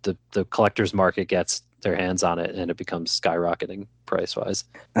collector's market gets their hands on it and it becomes skyrocketing price wise.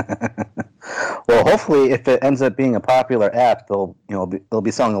 Well, hopefully, if it ends up being a popular app, they'll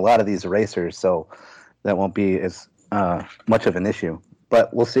be selling a lot of these erasers, so that won't be as much of an issue.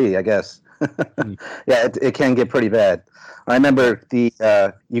 But we'll see, I guess. Yeah, it can get pretty bad. I remember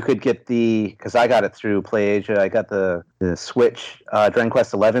you could get because I got it through Play Asia. I got the Switch Dragon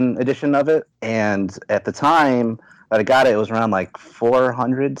Quest 11 edition of it, and at the time that I got it, it was around like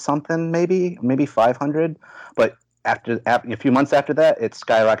 400 something, maybe 500. But after a few months after that, it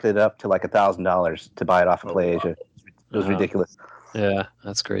skyrocketed up to like $1,000 to buy it off of Play Asia. It was ridiculous. Yeah,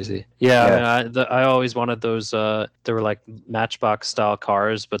 that's crazy. Yeah. I mean, I always wanted those. They were like Matchbox style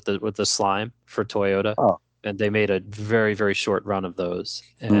cars, but with the slime for Toyota. Oh. And they made a very, very short run of those,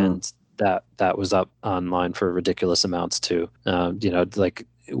 and that was up online for ridiculous amounts too. Like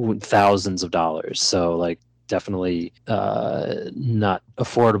thousands of dollars. So like definitely not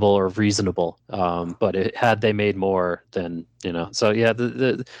affordable or reasonable. But had they made more, then So yeah,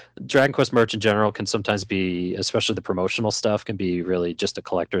 the Dragon Quest merch in general can sometimes be, especially the promotional stuff, can be really just a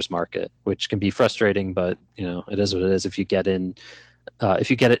collector's market, which can be frustrating. But it is what it is. If you get in. If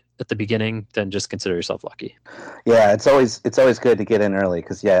you get it at the beginning, then just consider yourself lucky. Yeah, it's always good to get in early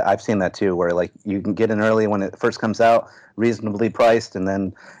because I've seen that too, where like you can get in early when it first comes out, reasonably priced, and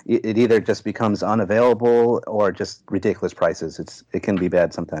then it either just becomes unavailable or just ridiculous prices. It can be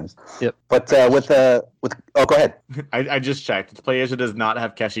bad sometimes. Yep. But go ahead. I just checked. Play Asia does not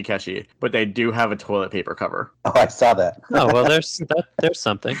have Keshi Keshi, but they do have a toilet paper cover. Oh, I saw that. Oh well, there's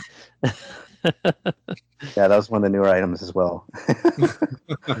something. Yeah, that was one of the newer items as well.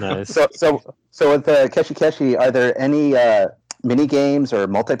 Nice. So with Keshi Keshi, are there any mini games or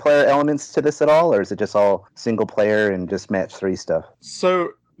multiplayer elements to this at all, or is it just all single player and just match 3 stuff?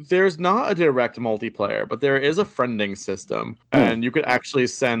 So there's not a direct multiplayer, but there is a friending system, and you could actually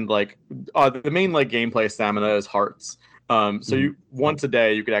send like the main like gameplay stamina is hearts. So you once a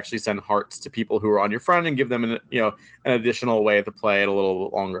day you could actually send hearts to people who are on your friend and give them an additional way to play it a little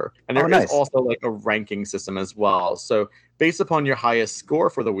bit longer. And there is also like a ranking system as well. So based upon your highest score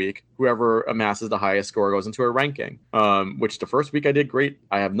for the week, whoever amasses the highest score goes into a ranking. Which the first week I did great.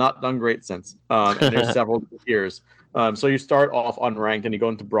 I have not done great since. And there's several tiers. So you start off unranked and you go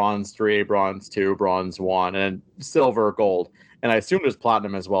into bronze 3, bronze 2, bronze 1, and then silver, gold. And I assume there's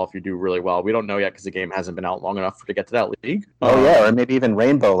platinum as well if you do really well. We don't know yet because the game hasn't been out long enough to get to that league. Yeah, or maybe even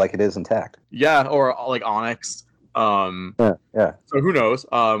rainbow like it is in Tact. Yeah, or like Onyx. Yeah. So who knows?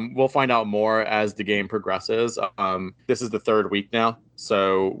 We'll find out more as the game progresses. This is the 3rd week now,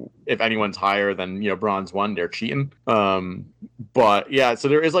 so if anyone's higher than bronze 1, they're cheating. But yeah, so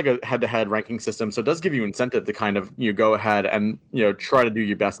there is like a head-to-head ranking system, so it does give you incentive to kind of go ahead and try to do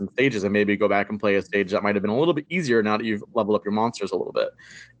your best in stages, and maybe go back and play a stage that might have been a little bit easier now that you've leveled up your monsters a little bit.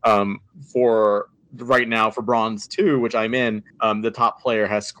 For right now, for bronze 2, which I'm in, the top player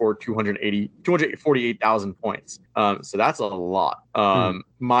has scored 248,000 points. So that's a lot.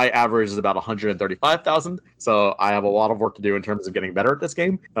 My average is about 135,000. So I have a lot of work to do in terms of getting better at this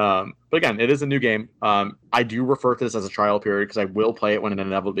game. But again, it is a new game. I do refer to this as a trial period because I will play it when it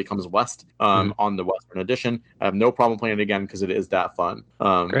inevitably becomes West on the Western edition. I have no problem playing it again because it is that fun.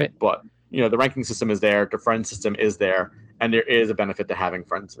 Great. But the ranking system is there. The friend system is there. and there is a benefit to having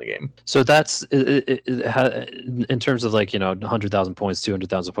friends in the game. So that's in terms of like 100,000 points,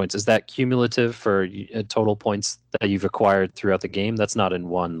 200,000 points. Is that cumulative for total points that you've acquired throughout the game? That's not in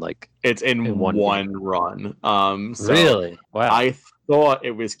one like. It's in one run. So really? Wow. I thought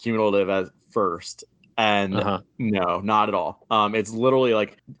it was cumulative at first. And no, not at all. It's literally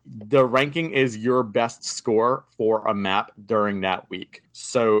like the ranking is your best score for a map during that week.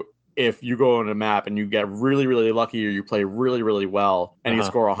 So if you go on a map and you get really, really lucky, or you play really, really well, and you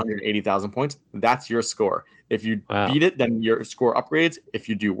score 180,000 points, that's your score. If you beat it, then your score upgrades. If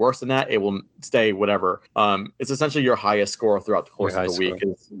you do worse than that, it will stay whatever. It's essentially your highest score throughout the course of the week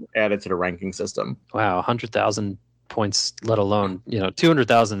is added to the ranking system. Wow, 100,000 points, let alone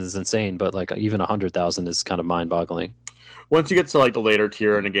 200,000 is insane, but like even 100,000 is kind of mind-boggling. Once you get to like the later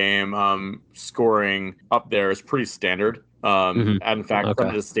tier in the game, scoring up there is pretty standard. And in fact, some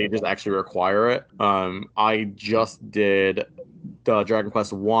of the stages actually require it. I just did the Dragon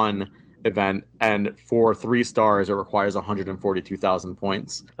Quest 1 event, and for 3 stars it requires 142,000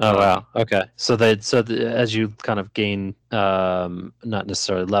 points. Oh wow. Okay, so as you kind of gain not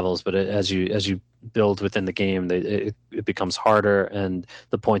necessarily levels, but as you build within the game, it becomes harder and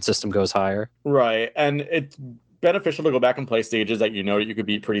the point system goes higher. Right, and it's beneficial to go back and play stages that you could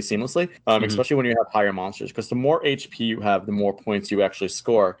beat pretty seamlessly, especially when you have higher monsters, because the more HP you have, the more points you actually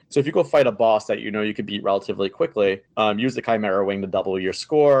score. So if you go fight a boss that you could beat relatively quickly, use the Chimera Wing to double your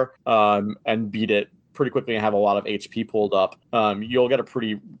score, and beat it pretty quickly and have a lot of HP pulled up, you'll get a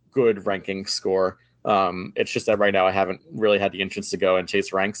pretty good ranking score. It's just that right now I haven't really had the interest to go and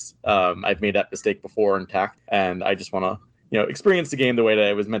chase ranks. I've made that mistake before in TAC, and I just want to experience the game the way that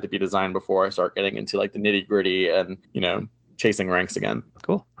it was meant to be designed before I start getting into like the nitty gritty and chasing ranks again.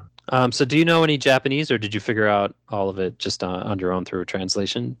 Cool. So do you know any Japanese, or did you figure out all of it just on your own through a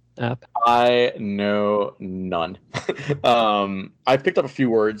translation app? I know none. I picked up a few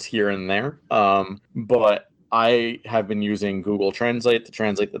words here and there, but I have been using Google Translate to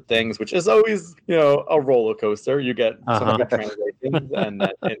translate the things, which is always, a roller coaster. You get some good translations, and then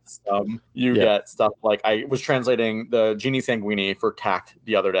it's you get stuff like I was translating the Genie Sanguini for TACT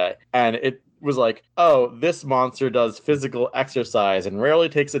the other day, and it was like, oh, this monster does physical exercise and rarely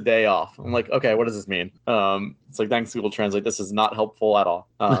takes a day off. I'm like, okay, what does this mean? It's like, thanks Google Translate, this is not helpful at all.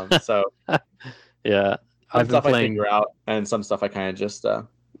 So yeah, I've been playing. I figure out, and some stuff I kind of just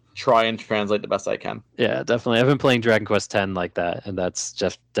try and translate the best I can. Yeah, definitely. I've been playing Dragon Quest X like that, and that's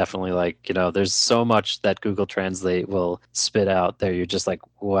just definitely like, there's so much that Google Translate will spit out there. You're just like,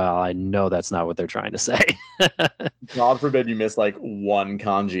 well, I know that's not what they're trying to say. God forbid you miss like one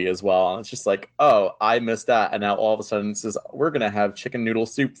kanji as well. And it's just like, oh, I missed that. And now all of a sudden it says, we're going to have chicken noodle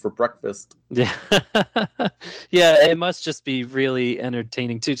soup for breakfast. Yeah. Yeah, it must just be really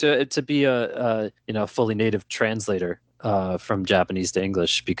entertaining to be a fully native translator from Japanese to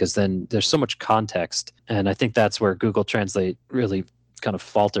English, because then there's so much context, and I think that's where Google Translate really kind of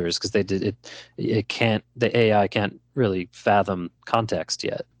falters, because the AI can't really fathom context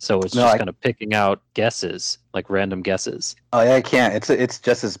yet, so it's kind of picking out guesses, like random guesses. Oh yeah, I can't. It's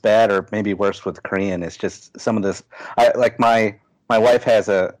just as bad, or maybe worse with Korean. It's just some of this. My wife has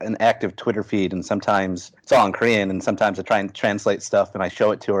an active Twitter feed, and sometimes it's all in Korean, and sometimes I try and translate stuff, and I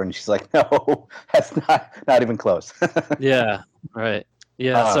show it to her, and she's like, "No, that's not even close." Yeah, right.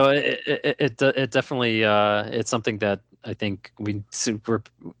 Yeah, so it definitely it's something that I think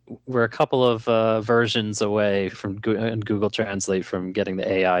we're a couple of versions away from Google Translate from getting the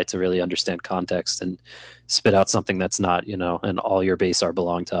AI to really understand context and spit out something that's not, an all your base are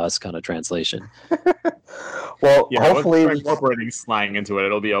belong to us kind of translation. Well, yeah, hopefully incorporating slang into it,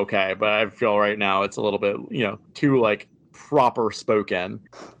 it'll be okay. But I feel right now it's a little bit, too like proper spoken.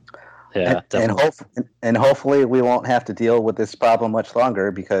 Yeah, and hopefully we won't have to deal with this problem much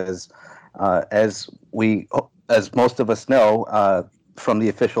longer, because as most of us know from the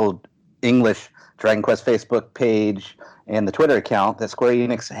official English Dragon Quest Facebook page and the Twitter account, that Square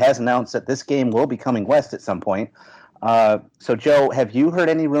Enix has announced that this game will be coming west at some point. So, Joe, have you heard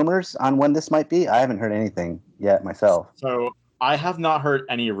any rumors on when this might be? I haven't heard anything yet myself. So I have not heard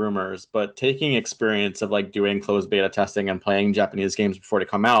any rumors, but taking experience of like doing closed beta testing and playing Japanese games before they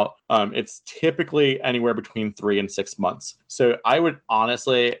come out, it's typically anywhere between 3 and 6 months. So I would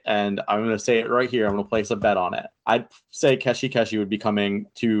honestly, and I'm going to say it right here, I'm going to place a bet on it. I'd say Keshi Keshi would be coming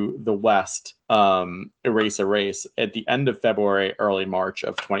to the West, Erase at the end of February, early March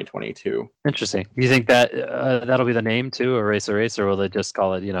of 2022. Interesting. You think that that'll be the name too, Erase, or will they just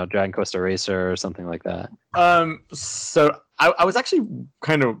call it, Dragon Quest Eraser or something like that? So I was actually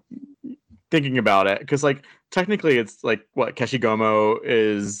kind of thinking about it, because like technically it's like what Keshigomo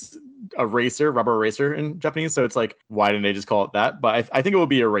is eraser, rubber eraser in Japanese. So it's like, why didn't they just call it that? But I think it will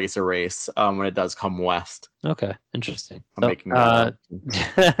be Eraser Race when it does come west. Okay, interesting. I'm making that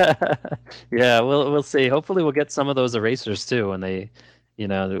yeah, we'll see. Hopefully, we'll get some of those erasers too when they,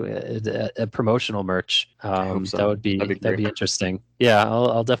 a promotional merch. So. That'd be interesting. Yeah,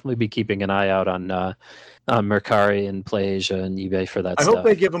 I'll definitely be keeping an eye out on Mercari and PlayAsia and eBay for that. I stuff. hope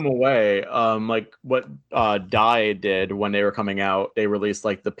they give them away. Like what Dye did when they were coming out, they released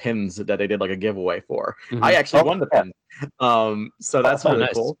like the pins that they did like a giveaway for. Mm-hmm. I actually won the pin. So that's really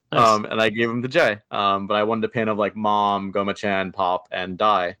cool. Nice. And I gave them to Jay. But I won the pin of like Mom, Goma-chan, Pop, and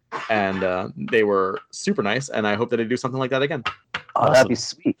Dye, and they were super nice. And I hope that they do something like that again. Oh, awesome. That'd be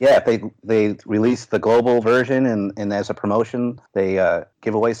sweet. Yeah, if they release the global version and as a promotion, they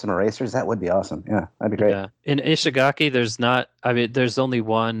give away some erasers, that would be awesome. Yeah, that'd be great. Yeah. In Ishigaki, there's only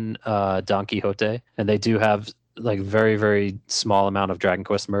one Don Quixote, and they do have like very, very small amount of Dragon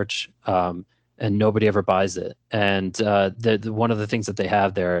Quest merch, and nobody ever buys it. And one of the things that they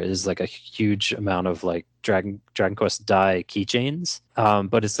have there is like a huge amount of like Dragon Quest Dye keychains,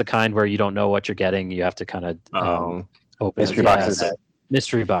 but it's the kind where you don't know what you're getting. You have to kind of open mystery boxes.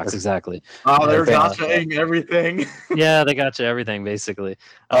 Mystery box, exactly. Oh, they're gotchaing everything. Yeah, they gotcha everything basically.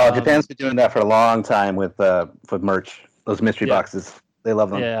 Japan's been doing that for a long time with merch. Those mystery boxes, they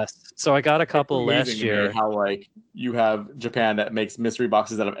love them. Yeah. So I got a couple last year. How like you have Japan that makes mystery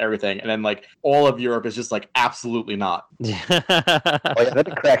boxes out of everything, and then like all of Europe is just like absolutely not. Yeah. They've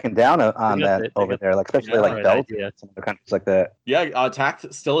been cracking down on that over there, like especially like Belgium and some other countries like that. Yeah,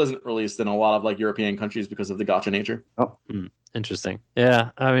 Tact still isn't released in a lot of like European countries because of the gacha nature. Oh. Interesting.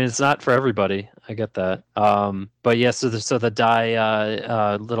 Yeah, I mean it's not for everybody. I get that. But yeah, so the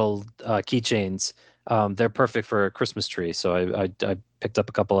Dye little keychains, they're perfect for a Christmas tree. So I picked up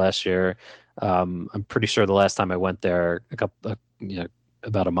a couple last year. I'm pretty sure the last time I went there,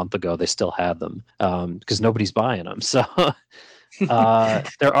 about a month ago, they still had them because nobody's buying them. So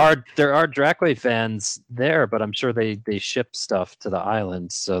there are Dracway fans there, but I'm sure they ship stuff to the island,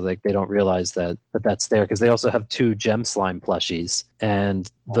 so they don't realize that's there because they also have 2 Gem Slime plushies,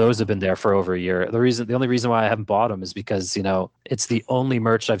 and those have been there for over a year. The only reason why I haven't bought them is because it's the only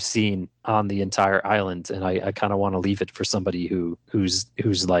merch I've seen on the entire island, and I kind of want to leave it for somebody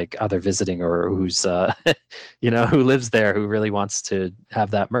who's like either visiting or who's who lives there who really wants to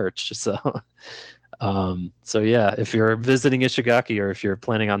have that merch. So yeah, if you're visiting Ishigaki or if you're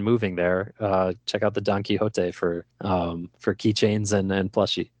planning on moving there, check out the Don Quixote for keychains and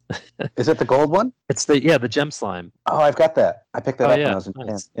plushie. Is it the gold one? It's the Gem Slime. Oh, I've got that. I picked that up when I was in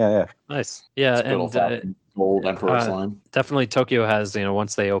Japan. Yeah. Nice. Yeah, and gold Emperor Slime. Definitely Tokyo has,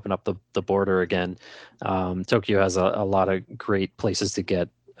 once they open up the border again, Tokyo has a lot of great places to get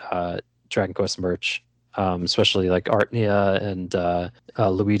Dragon Quest merch. Especially like Artnia and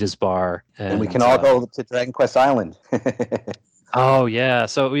Luida's Bar, and we can all go to Dragon Quest Island. Oh yeah,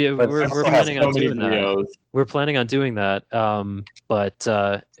 so we're planning on doing that. We're planning on doing that, but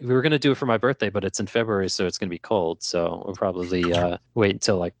we were going to do it for my birthday, but it's in February, so it's going to be cold. So we'll probably wait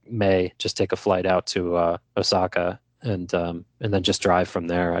until like May, just take a flight out to Osaka, and then just drive from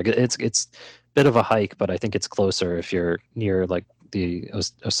there. It's a bit of a hike, but I think it's closer if you're near like the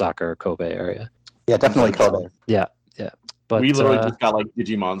Osaka or Kobe area. Yeah, definitely Kobe. Yeah. But we literally just got like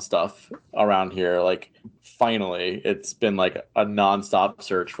Digimon stuff around here. Like, finally, it's been like a nonstop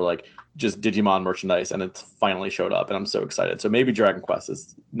search for like just Digimon merchandise, and it's finally showed up, and I'm so excited. So maybe Dragon Quest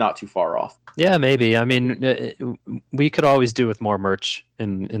is not too far off. Yeah, maybe. I mean, we could always do with more merch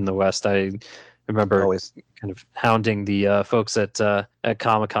in the West. I remember always kind of hounding the folks at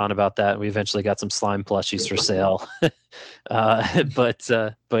Comic-Con about that. We eventually got some slime plushies for sale. But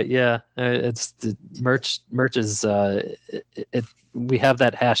yeah, it's the merch is we have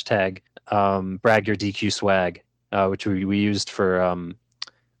that hashtag brag your DQ swag, which we used for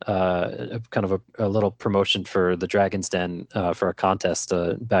kind of a little promotion for the Dragon's Den for a contest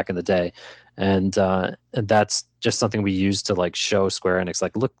back in the day. And that's just something we use to like show Square Enix,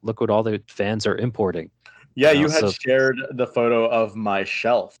 like look what all the fans are importing. Yeah, you had shared the photo of my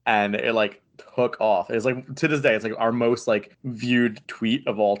shelf, and it like took off. It's like to this day, it's like our most like viewed tweet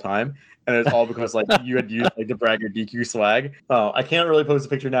of all time, and it's all because like you had used like the brag your DQ swag. I can't really post a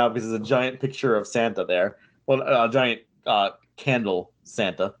picture now because there's a giant picture of Santa there. Well, a giant candle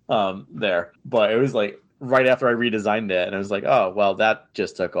Santa there, but it was like right after I redesigned it, and I was like, oh well, that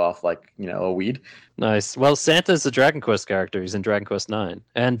just took off like a weed. Nice. Well, Santa's a Dragon Quest character. He's in Dragon Quest 9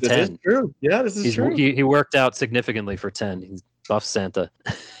 and 10. This is true. Yeah, this is true. He worked out significantly for 10. He's buff Santa.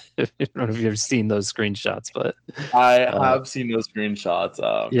 I don't know if you've seen those screenshots, but I have seen those screenshots.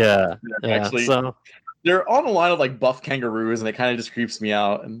 Yeah. Actually, They're on a line of like buff kangaroos, and it kind of just creeps me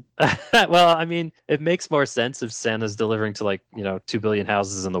out. And well, I mean, it makes more sense if Santa's delivering to 2 billion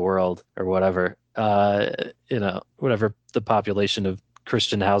houses in the world or whatever. Whatever the population of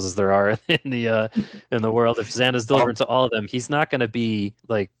Christian houses there are in the world. If Santa's delivering to all of them, he's not going to be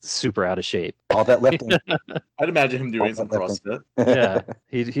super out of shape. All that lifting. I'd imagine him doing some CrossFit. Yeah,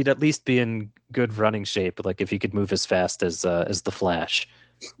 he'd at least be in good running shape, if he could move as fast as the Flash.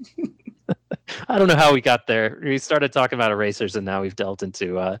 I don't know how we got there. We started talking about erasers, and now we've delved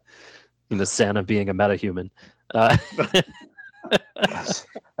into Santa being a metahuman.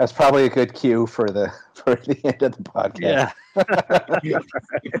 That's probably a good cue for the end of the podcast. Yeah.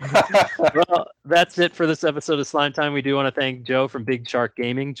 Well, that's it for this episode of Slime Time. We do want to thank Joe from Big Shark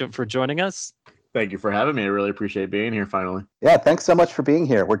Gaming for joining us. Thank you for having me. I really appreciate being here finally. Yeah, thanks so much for being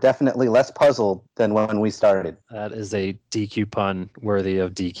here. We're definitely less puzzled than when we started. That is a DQ pun worthy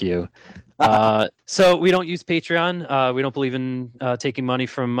of DQ. So we don't use Patreon. We don't believe in taking money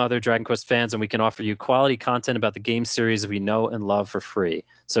from other Dragon Quest fans, and we can offer you quality content about the game series we know and love for free.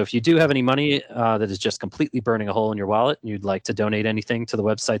 So if you do have any money that is just completely burning a hole in your wallet and you'd like to donate anything to the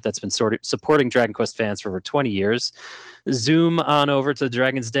website that's been supporting Dragon Quest fans for over 20 years, zoom on over to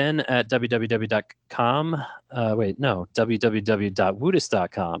Dragon's Den at www.com.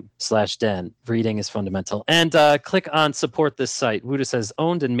 www.woodus.com/den. Reading is fundamental. And click on support this site. Woodus has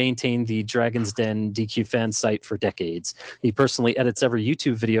owned and maintained the Dragon's Den DQ fan site for decades. He personally edits every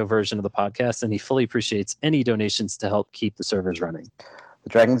YouTube video version of the podcast, and he fully appreciates any donations to help keep the servers running. The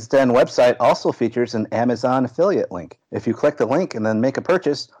Dragon's Den website also features an Amazon affiliate link. If you click the link and then make a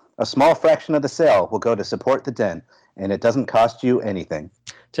purchase, a small fraction of the sale will go to support the Den, and it doesn't cost you anything.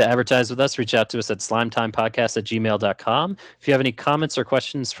 To advertise with us, reach out to us at slimetimepodcast@gmail.com. If you have any comments or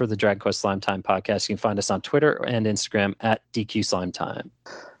questions for the Dragon Quest Slime Time podcast, you can find us on Twitter and Instagram at DQ Slime Time.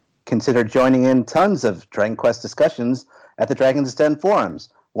 Consider joining in tons of Dragon Quest discussions at the Dragon's Den forums,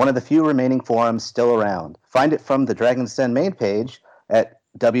 one of the few remaining forums still around. Find it from the Dragon's Den main page at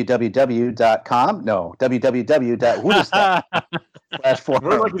www.woodus.com/forums.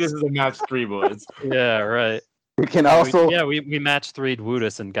 We're lucky this is a match 3, boys. Yeah, right. You can also we matched 3'd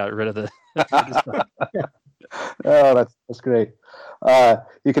Woodus and got rid of the Oh, that's great.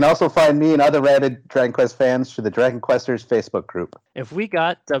 You can also find me and other rabid Dragon Quest fans through the Dragon Questers Facebook group. If we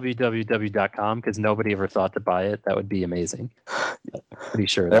got www.com because nobody ever thought to buy it, that would be amazing. I'm pretty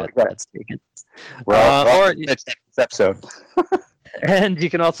sure that's taken. Or next episode. And you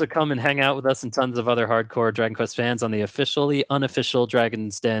can also come and hang out with us and tons of other hardcore Dragon Quest fans on the officially unofficial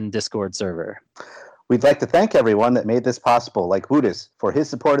Dragon's Den Discord server. We'd like to thank everyone that made this possible, like Woodus, for his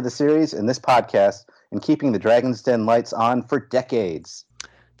support of the series and this podcast and keeping the Dragon's Den lights on for decades.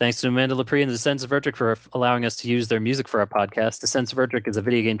 Thanks to Amanda Lepre and the Descendants of Erdrick for allowing us to use their music for our podcast. Descendants of Erdrick is a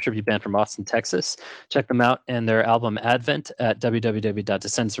video game tribute band from Austin, Texas. Check them out and their album Advent at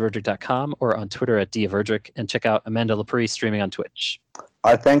www.descendantsoferdrick.com or on Twitter at @DofErdrick, and check out Amanda Lepre streaming on Twitch.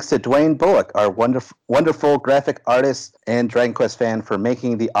 Our thanks to Dwayne Bullock, our wonderful graphic artist and Dragon Quest fan, for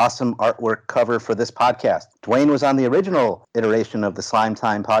making the awesome artwork cover for this podcast. Dwayne was on the original iteration of the Slime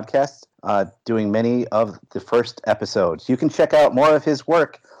Time podcast, doing many of the first episodes. You can check out more of his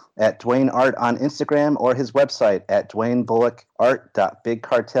work at Dwayne Art on Instagram or his website at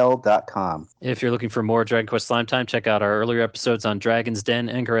dwayneBullockart.bigcartel.com. If you're looking for more Dragon Quest Slime Time, check out our earlier episodes on Dragon's Den,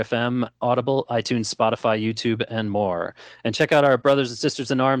 Anchor FM, Audible, iTunes, Spotify, YouTube, and more. And check out our brothers and sisters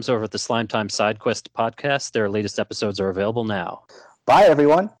in arms over at the Slime Time Side Quest podcast. Their latest episodes are available now. Bye,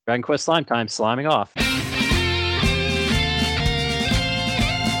 everyone. Dragon Quest Slime Time, sliming off.